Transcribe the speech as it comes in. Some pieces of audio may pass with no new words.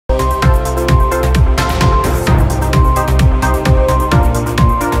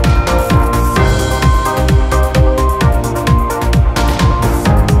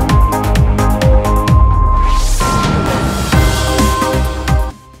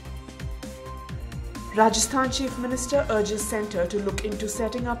Rajasthan Chief Minister urges Centre to look into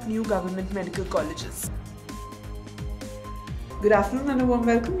setting up new government medical colleges. Good afternoon and a warm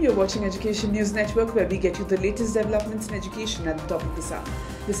welcome. You're watching Education News Network, where we get you the latest developments in education at the top of this hour.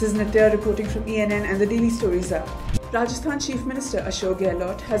 This is Nitya reporting from ENN and the Daily Stories app. Rajasthan Chief Minister Ashok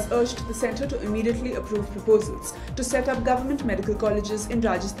Gehlot has urged the centre to immediately approve proposals to set up government medical colleges in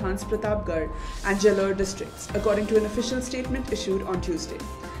Rajasthan's Pratapgarh and Jalore districts, according to an official statement issued on Tuesday.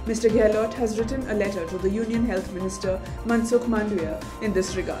 Mr. Gehlot has written a letter to the Union Health Minister Mansukh Mandaviya in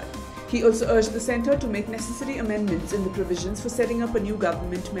this regard. He also urged the centre to make necessary amendments in the provisions for setting up a new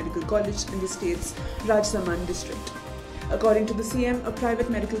government medical college in the state's Rajsamand district. According to the CM, a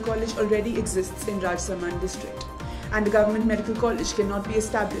private medical college already exists in Rajsamand district, and a government medical college cannot be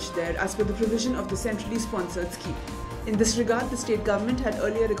established there as per the provision of the centrally sponsored scheme. In this regard, the state government had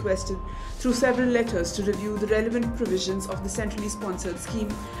earlier requested through several letters to review the relevant provisions of the centrally sponsored scheme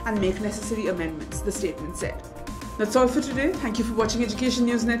and make necessary amendments, the statement said. That's all for today. Thank you for watching Education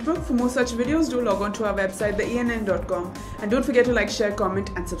News Network. For more such videos, do log on to our website, theenn.com, and don't forget to like, share,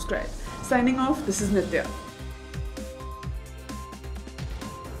 comment and subscribe. Signing off, this is Nitya.